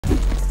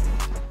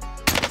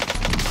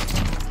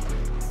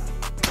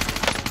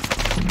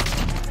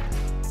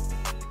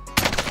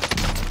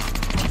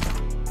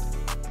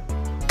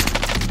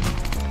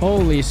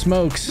Holy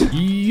smokes.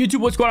 YouTube,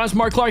 what's going on? It's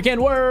MarkClarkk,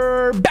 and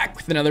we're back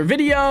with another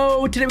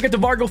video. Today we got the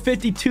VARGO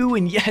 52,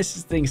 and yes,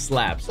 this thing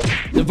slaps.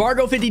 The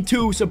VARGO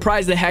 52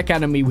 surprised the heck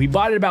out of me. We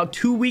bought it about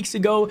 2 weeks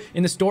ago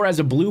in the store as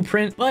a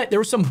blueprint, but there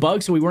were some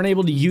bugs, so we weren't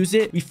able to use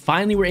it. We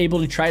finally were able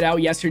to try it out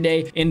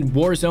yesterday in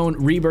Warzone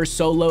Rebirth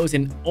solos,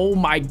 and oh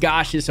my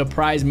gosh, it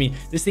surprised me.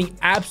 This thing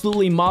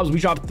absolutely mobs. We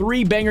dropped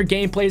 3 banger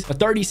gameplays, a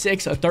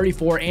 36, a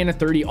 34, and a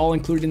 30, all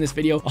included in this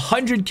video.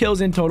 100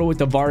 kills in total with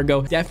the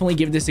VARGO. Definitely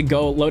give this a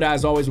go. Loadout,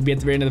 as always, will be at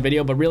the very end of the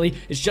video, but really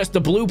it's just the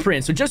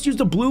blueprint, so just use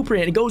the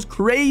blueprint. It goes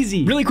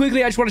crazy. Really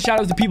quickly, I just want to shout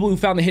out to the people who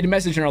found the hidden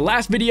message in our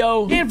last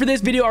video, and for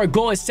this video our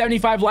goal is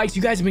 75 likes.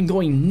 You guys have been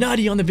going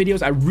nutty on the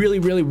videos. I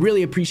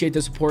really appreciate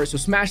the support, so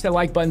smash that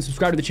like button,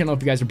 subscribe to the channel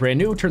if you guys are brand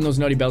new, turn those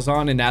nutty bells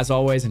on, and as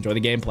always, enjoy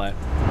the gameplay.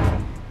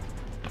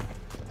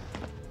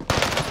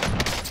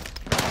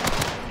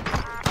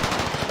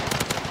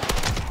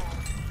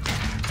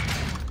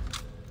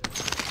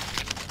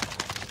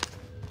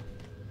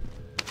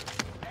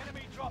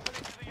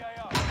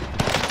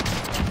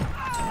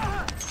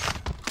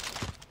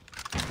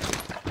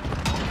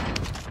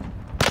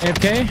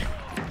 Okay.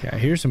 Okay, I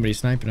hear somebody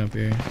sniping up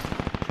here.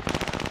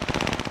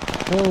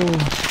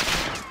 Whoa.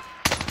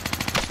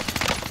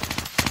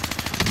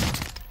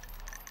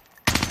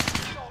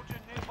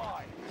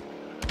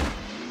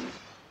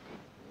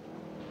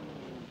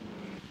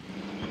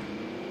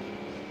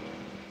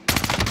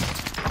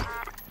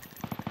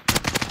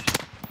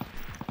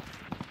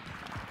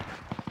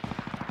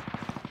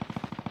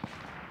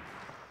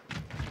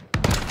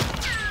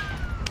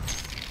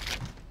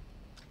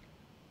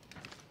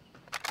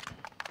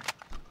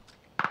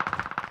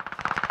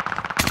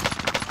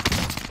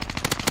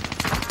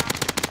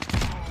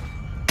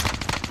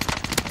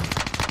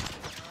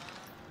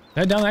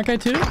 Did I down that guy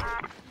too?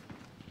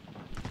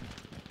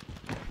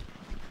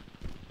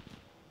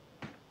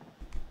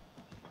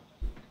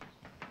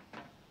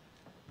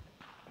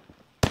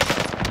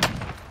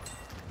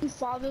 His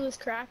father was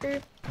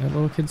Cracker. That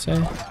little kid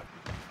say.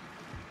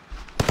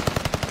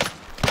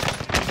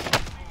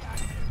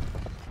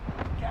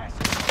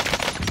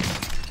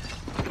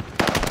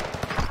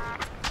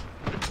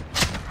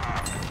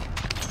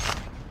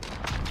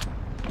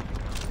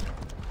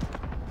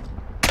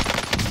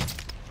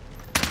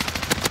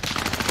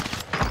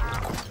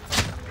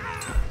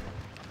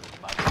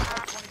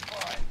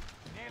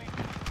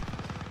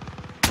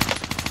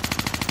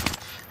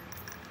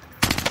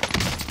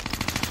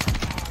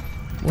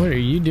 What are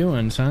you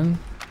doing, son?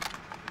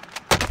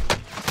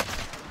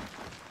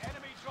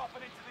 Enemy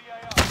dropping into the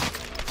AR.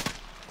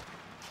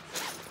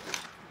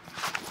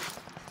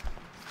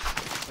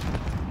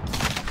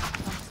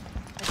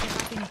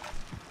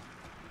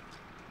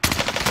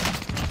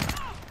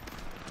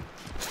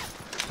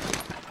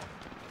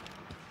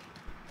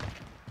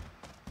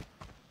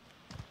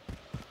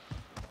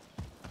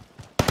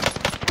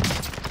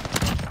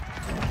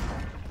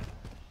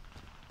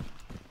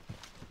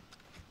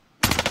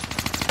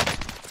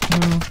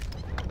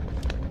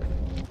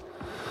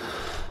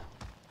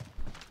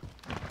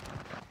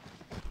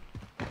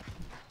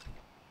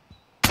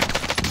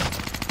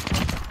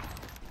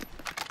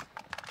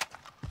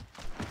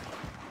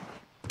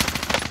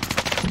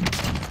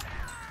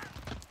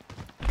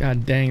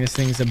 God dang, this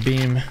thing's a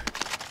beam. Enemy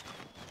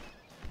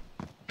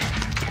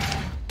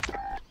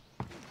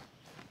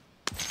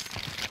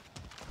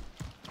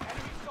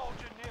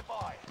soldier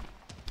nearby.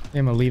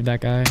 I'm gonna leave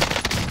that guy.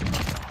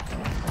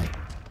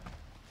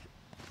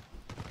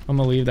 I'm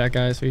gonna leave that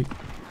guy so he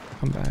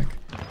come back.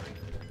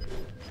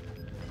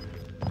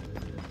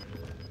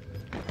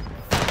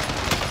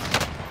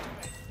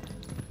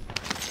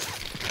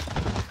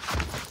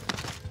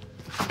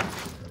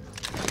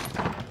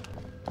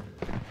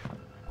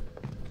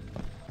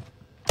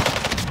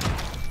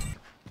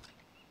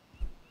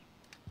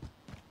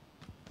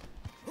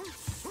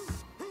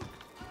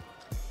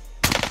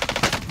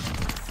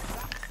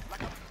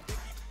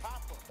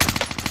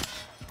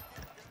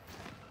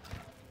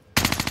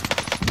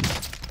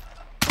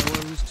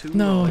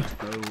 No.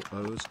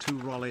 O's to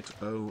roll it,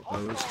 O's to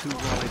roll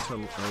it,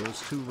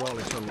 O's to roll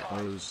it,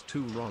 O's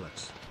to roll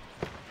it.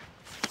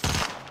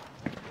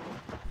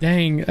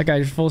 Dang, that guy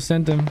just full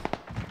sent him.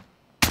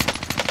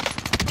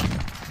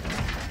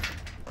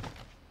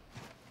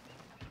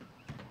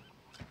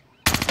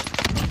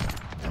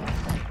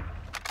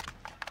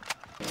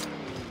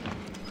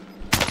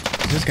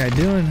 What's this guy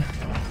doing?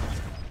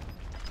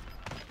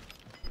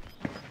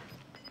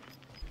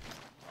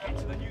 Get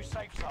to the new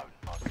safe zone.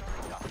 I'll soon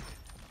be done.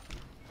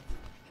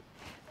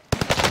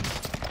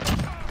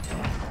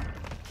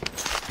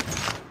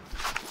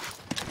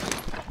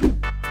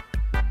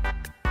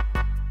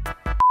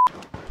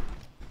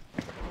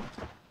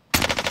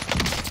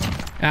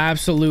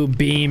 Absolute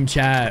beam,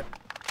 chat.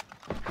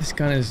 This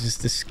gun is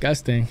just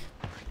disgusting.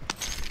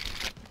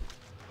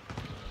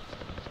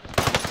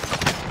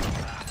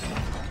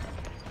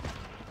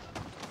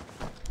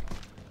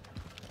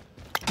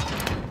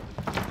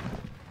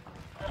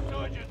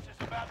 Resurgence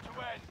is about to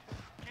end.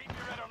 Keep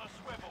your head on a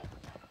swivel.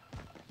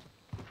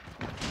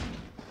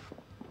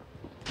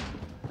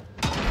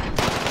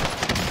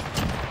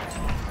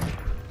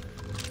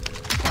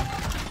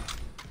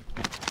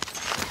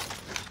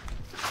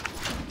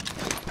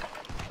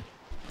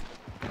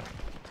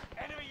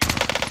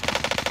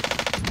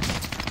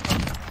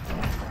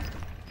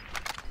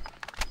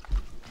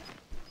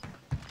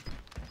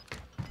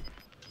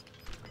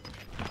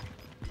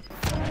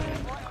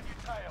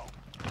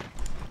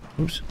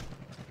 Oops.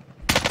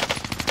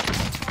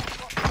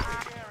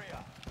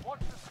 Area. Watch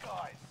the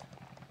skies.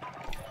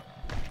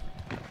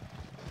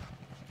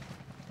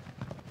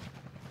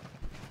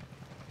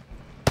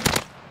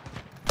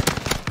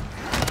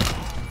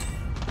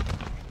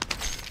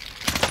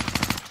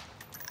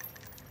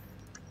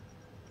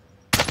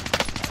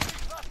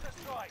 Cluster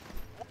strike.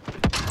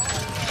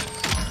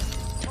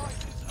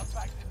 Prices are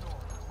back to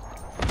normal.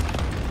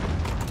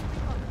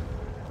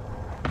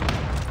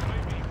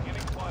 UAV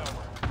getting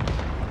flyover.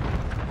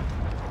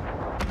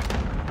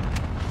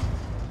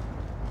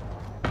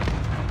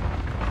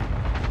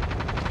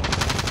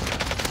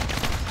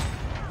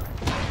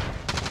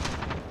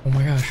 Oh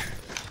my gosh.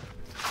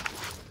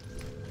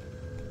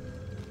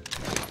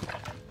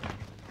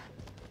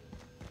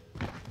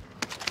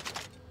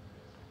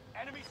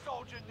 Enemy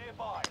soldier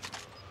nearby.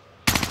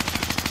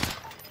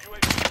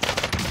 UAV.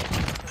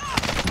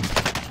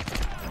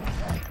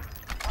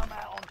 Come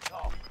out on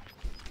top.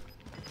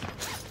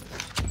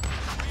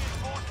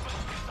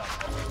 Reinforcements is up.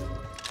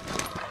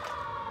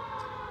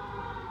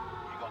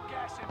 You got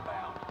gas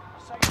inbound.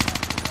 Safe zone.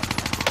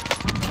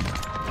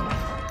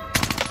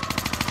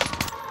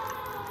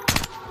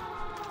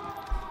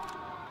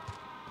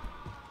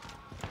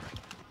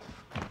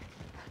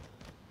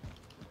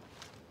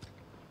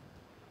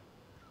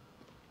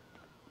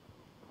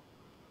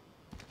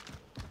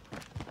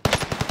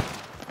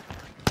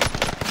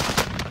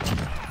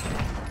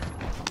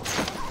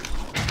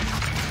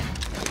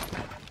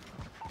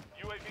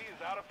 UAV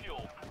is out of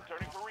fuel.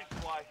 Returning for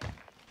resupply.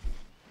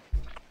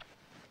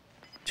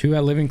 2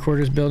 at living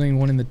quarters building,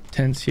 1 in the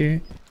tents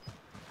here.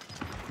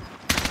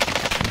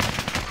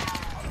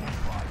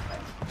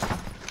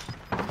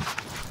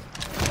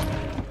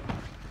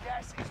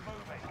 Gas is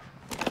moving.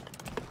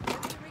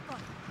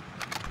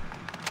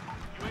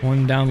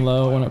 1 down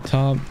low, 1 up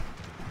top.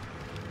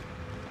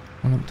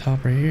 1 up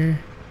top right here.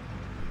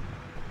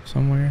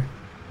 Somewhere.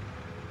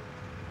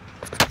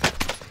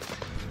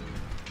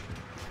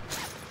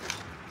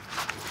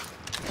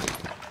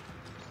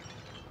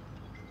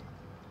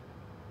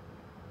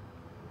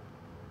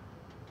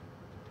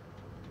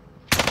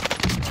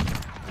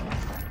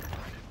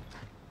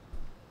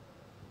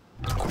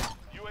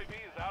 UAV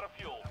is out of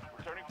fuel.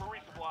 Returning for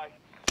resupply.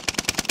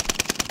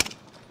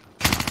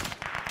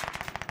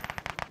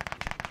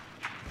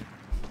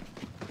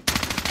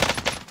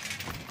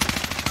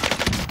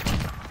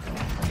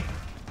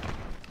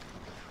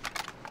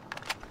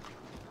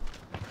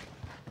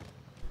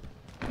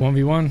 One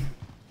v one.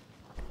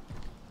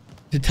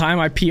 To time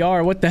my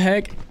PR, what the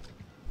heck?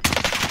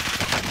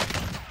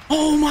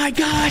 Oh my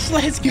gosh,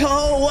 let's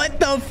go! What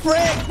the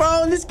frick,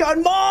 bro? This got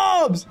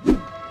mobs!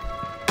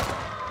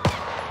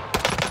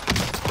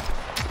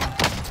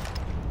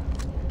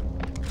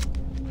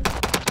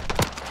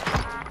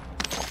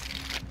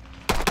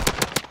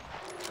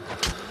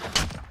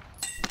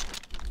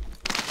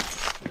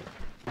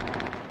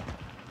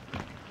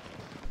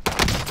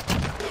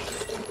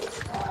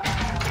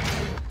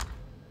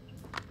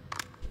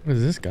 What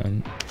is this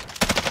gun?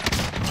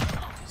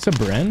 It's a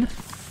Bren?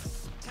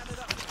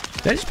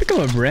 Did I just pick up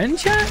a Bren,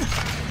 chat?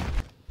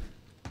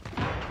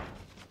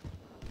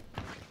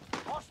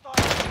 Hostile.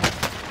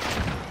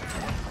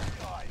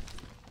 Skies.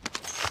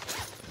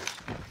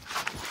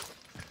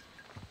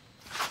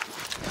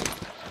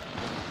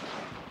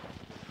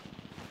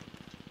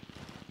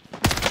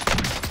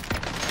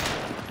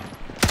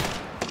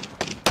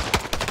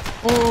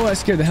 Oh, that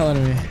scared the hell out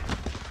of me.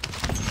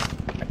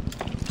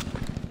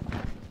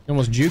 He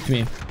almost juked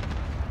me.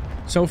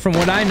 So from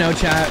what I know,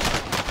 chat...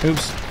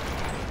 Oops.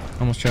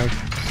 Almost choked.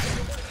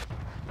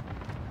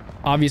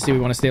 Obviously, we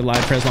want to stay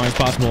alive for as long as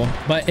possible.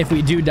 But if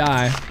we do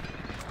die,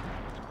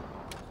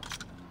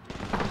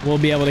 we'll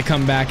be able to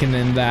come back and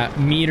then that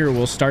meter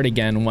will start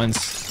again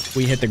once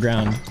we hit the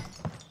ground.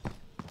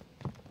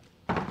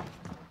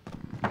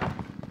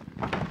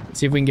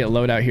 See if we can get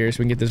loadout here so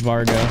we can get this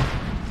VARGO.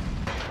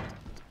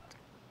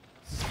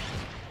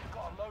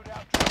 Got a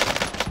loadout.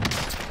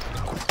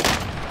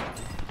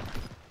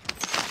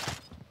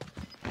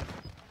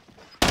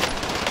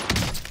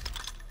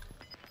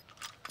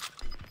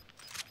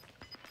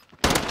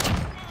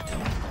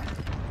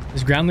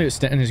 This ground loot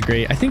Stenton is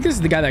great. I think this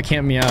is the guy that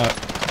camped me out.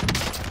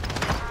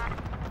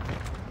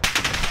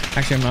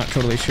 Actually, I'm not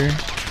totally sure.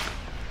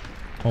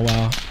 Oh,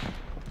 wow.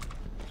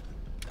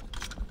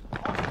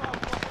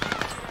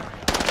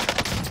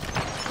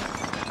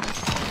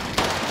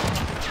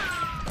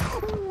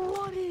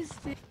 What is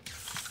this?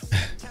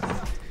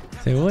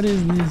 Say, what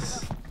is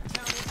this?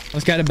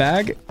 Let's get a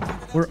bag.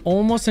 We're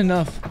almost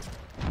enough.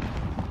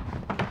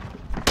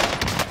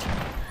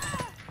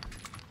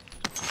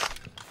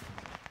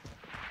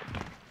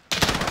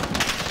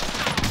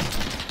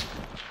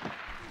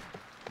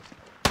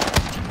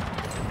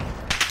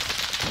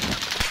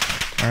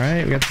 All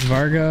right, we got this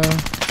VARGO.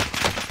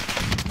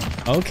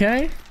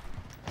 Okay.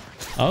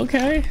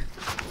 Okay.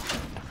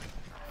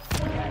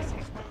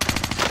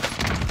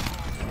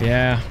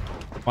 Yeah.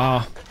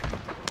 Wow.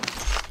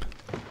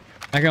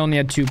 That guy only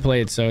had 2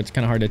 plates, so it's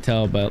kind of hard to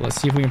tell, but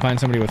let's see if we can find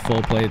somebody with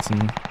full plates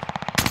and...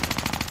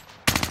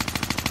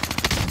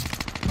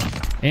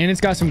 And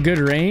it's got some good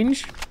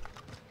range.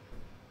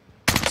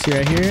 See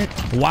right here.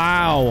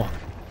 Wow.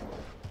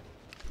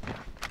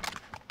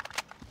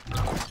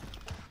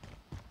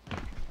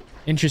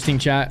 Interesting,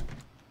 chat.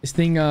 This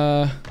thing's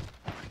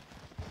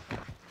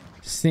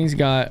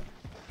got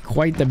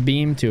quite the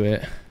beam to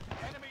it.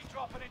 Enemy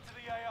dropping into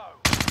the AO.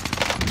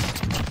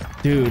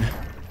 Dude.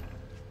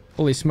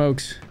 Holy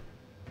smokes.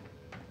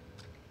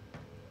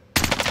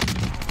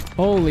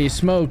 Holy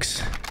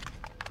smokes.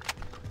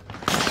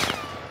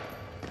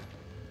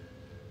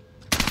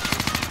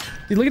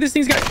 Dude, look at this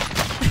thing's got...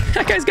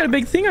 That guy's got a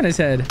big thing on his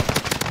head.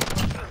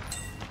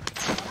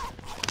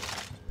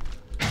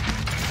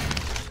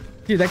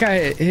 Dude, that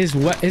guy,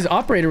 his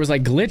operator was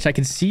like glitched. I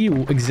could see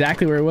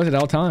exactly where it was at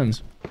all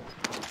times.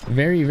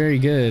 Very, very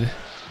good.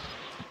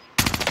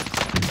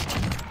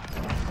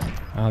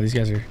 Oh, these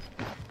guys are...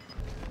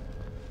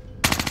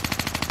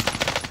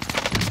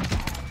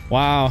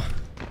 Wow.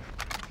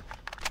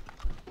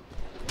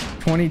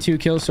 22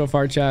 kills so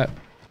far, chat.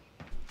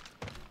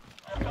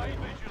 Stay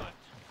vigilant.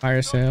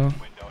 Fire sale. Window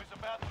is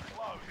about to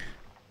close.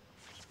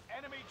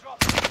 Enemy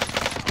dropping.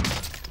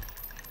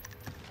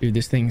 Dude,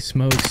 this thing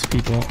smokes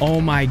people.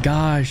 Oh my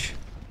gosh.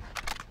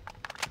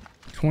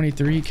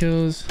 23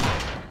 kills.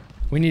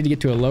 We need to get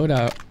to a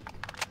loadout.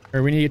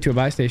 Or we need to get to a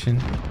buy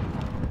station.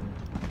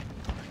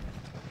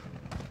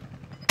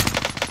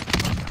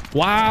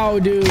 Wow,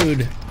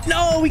 dude.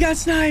 No, we got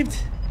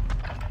sniped.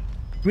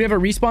 Do we have a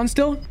respawn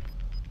still?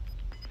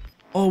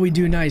 Oh, we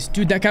do. Nice.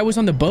 Dude, that guy was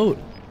on the boat.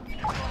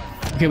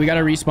 Okay, we got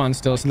a respawn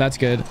still, so that's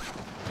good.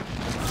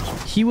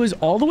 He was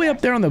all the way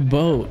up there on the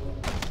boat.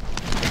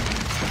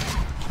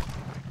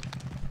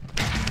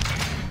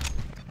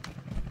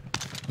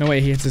 No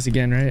way, he hits us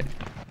again, right?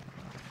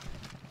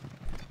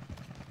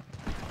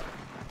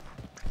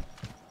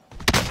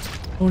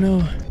 Oh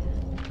no.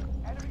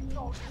 Enemy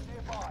soldiers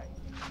nearby.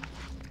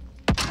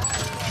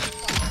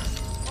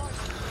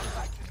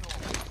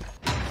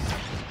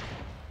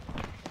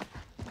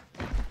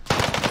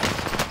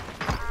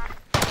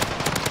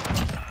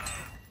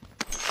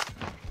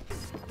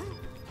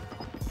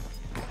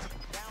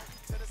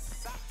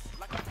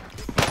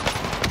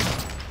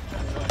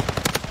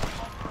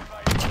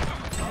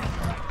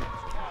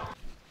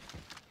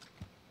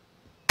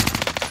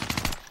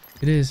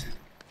 It is.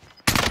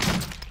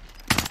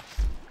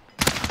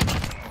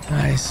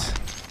 Nice.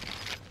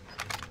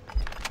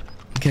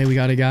 Okay, we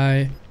got a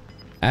guy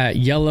at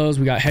yellows.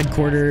 We got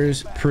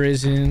headquarters,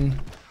 prison,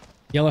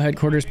 yellow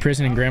headquarters,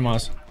 prison, and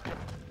grandma's.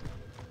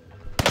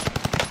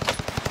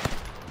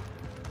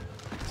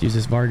 Let's use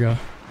this VARGO.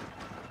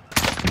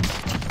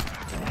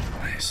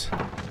 Nice.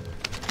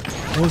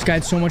 Oh, this guy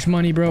had so much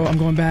money, bro. I'm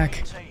going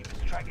back.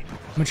 I'm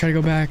gonna try to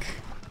go back.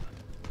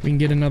 We can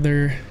get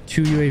another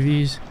 2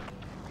 UAVs.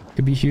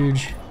 Could be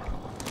huge.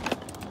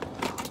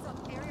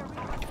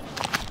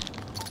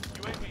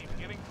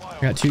 I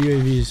got 2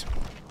 UAVs.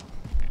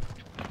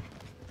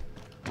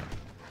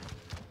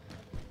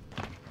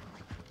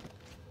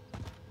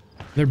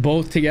 They're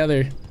both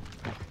together.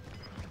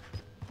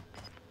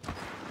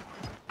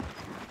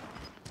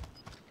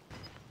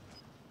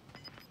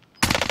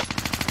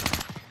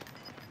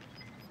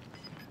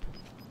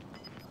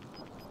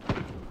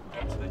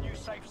 Get to the new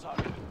safe zone.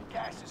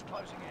 Gas is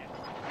closing in.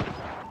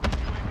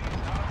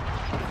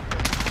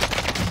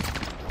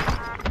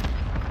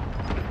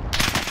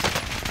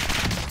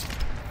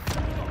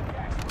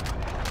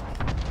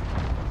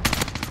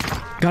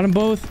 Got them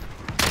both.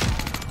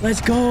 Let's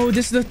go.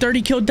 This is the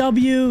 30 kill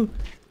W.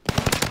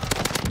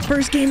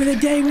 First game of the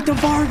day with the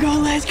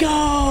VARGO. Let's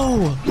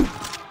go. You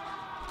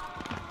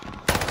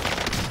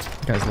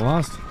guys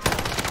lost.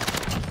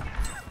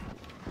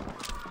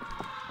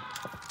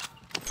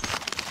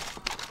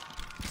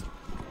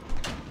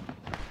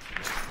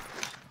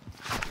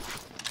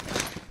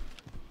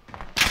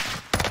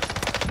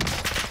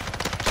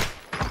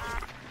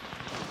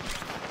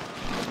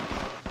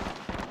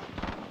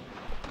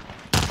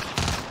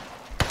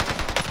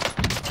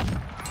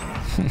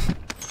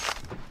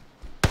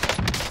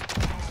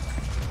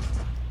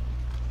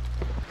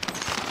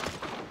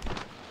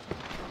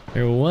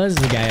 There was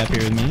the guy up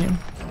here with me.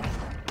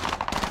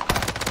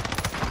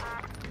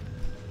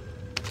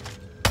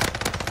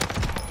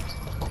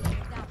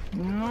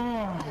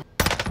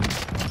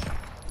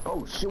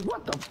 Oh shit,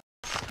 what the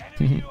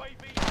Enemy UAV.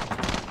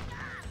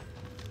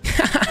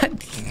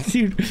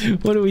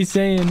 Dude, what are we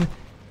saying?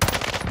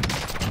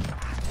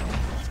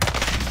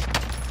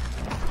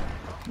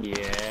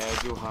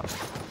 Yeah, you have.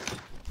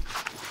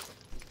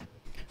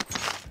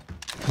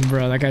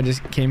 Bro, that guy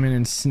just came in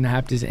and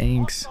snapped his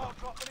anks. Hostile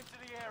dropping into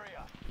the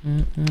area.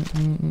 Enemy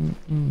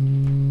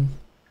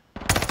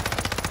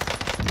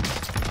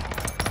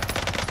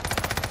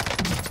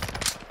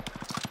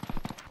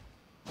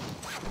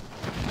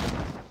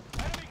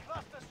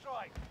cluster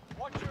strike.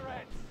 Watch your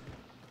heads.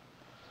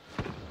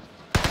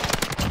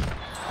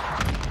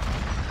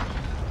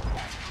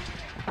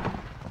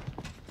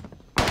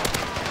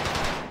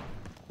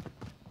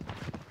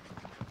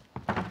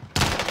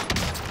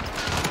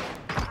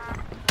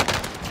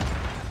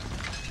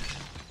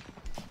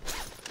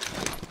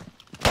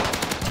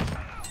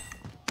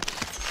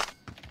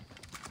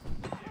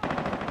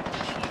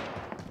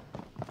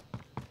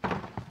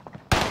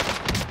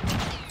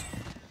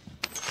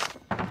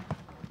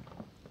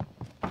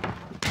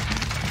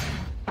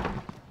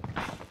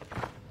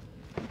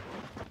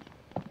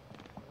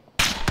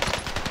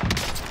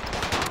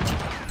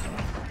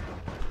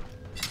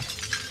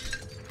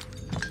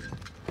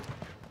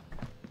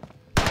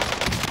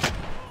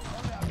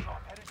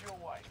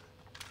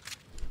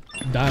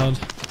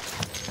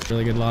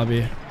 Really good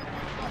lobby.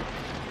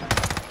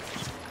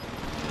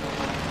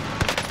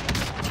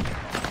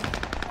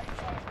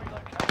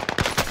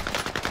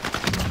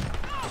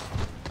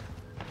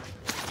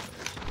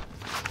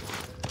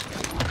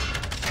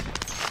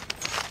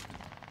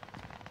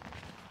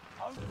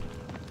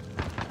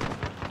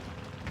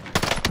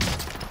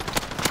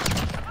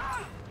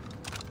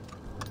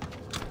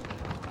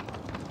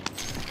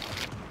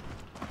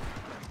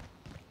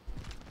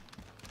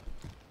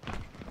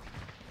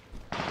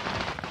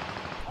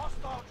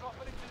 Hostile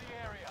dropping into the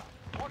area.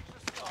 Watch the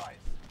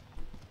skies.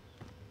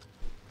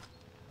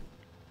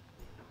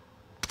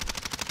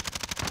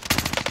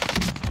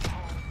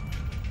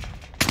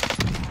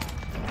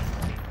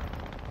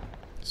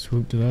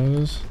 Swoop to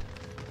those.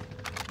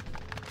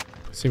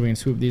 See if we can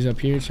swoop these up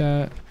here,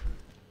 chat.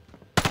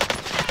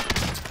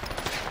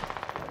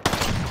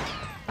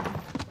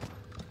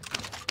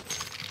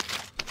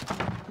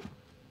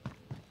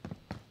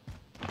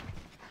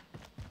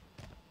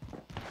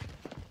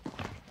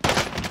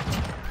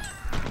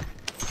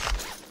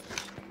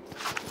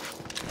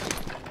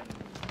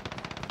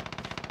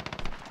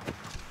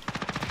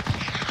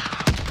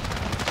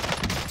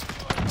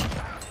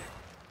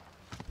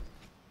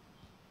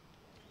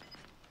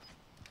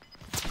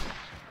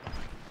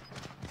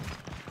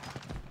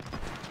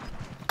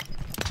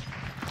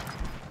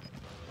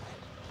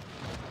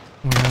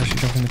 Oh my gosh, she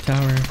jumped in the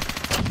tower.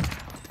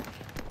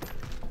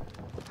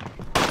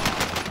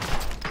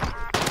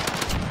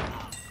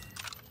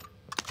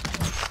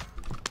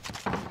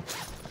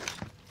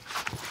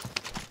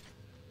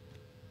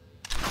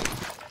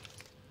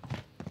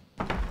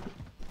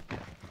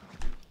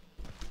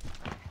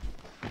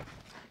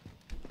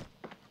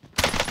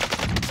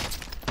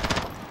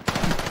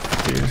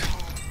 Dude.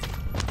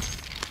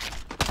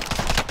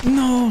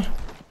 No.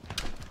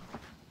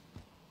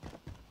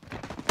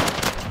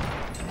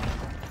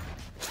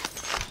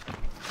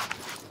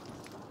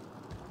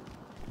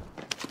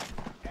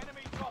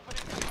 Enemy dropping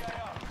into the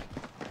AO.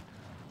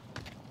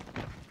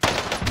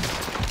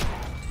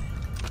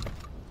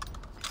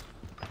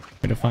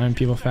 Way to find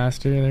people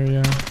faster. There we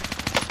go.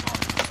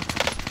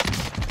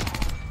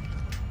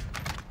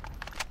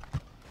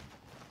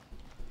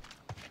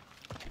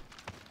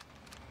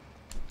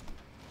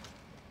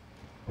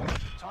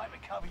 Time to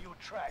cover your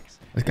tracks.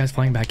 This guy's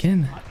flying back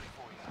in. Hunting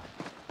for you.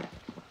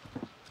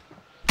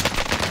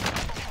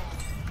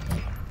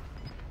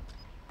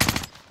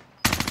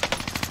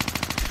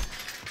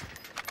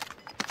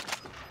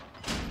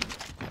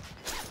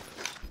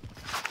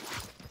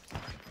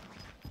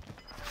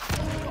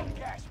 Got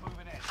gas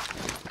moving in.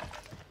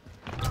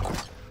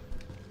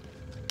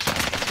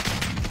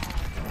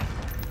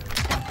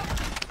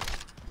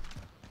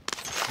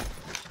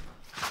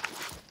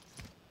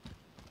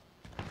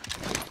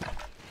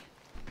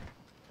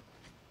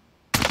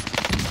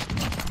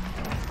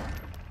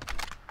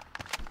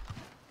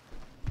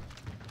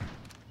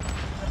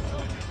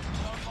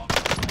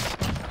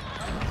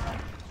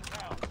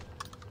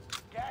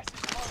 Gas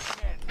is closing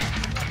in.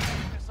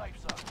 In the safe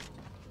zone.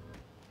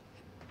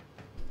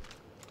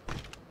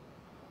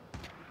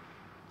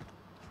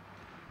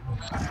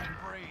 And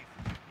breathe.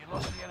 You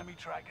lost the enemy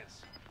trackers.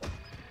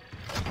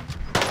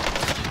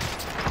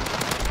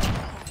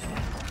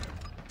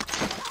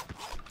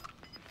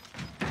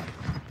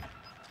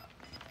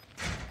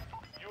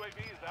 UAV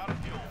is out of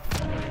fuel.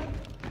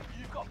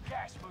 You've got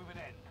gas moving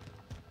in.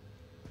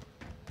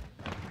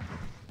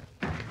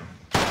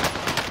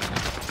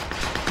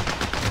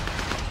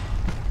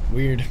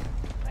 Weird.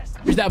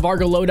 Here's that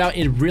VARGO loadout.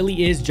 It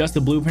really is just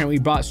the blueprint we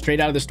brought straight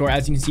out of the store.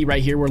 As you can see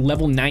right here, we're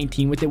level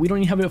 19 with it. We don't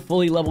even have it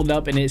fully leveled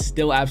up, and it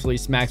still absolutely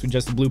smacks with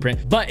just the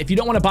blueprint. But if you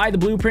don't want to buy the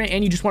blueprint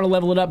and you just want to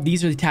level it up,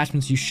 these are the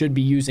attachments you should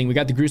be using. We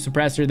got the Groove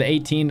Suppressor, the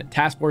 18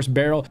 Task Force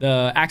Barrel,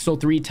 the Axle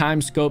 3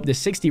 Time Scope, the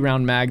 60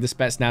 round mag, the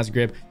Spetsnaz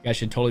Grip. You guys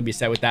should totally be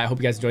set with that. Hope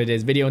you guys enjoyed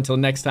today's video. Until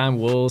next time,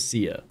 we'll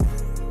see ya.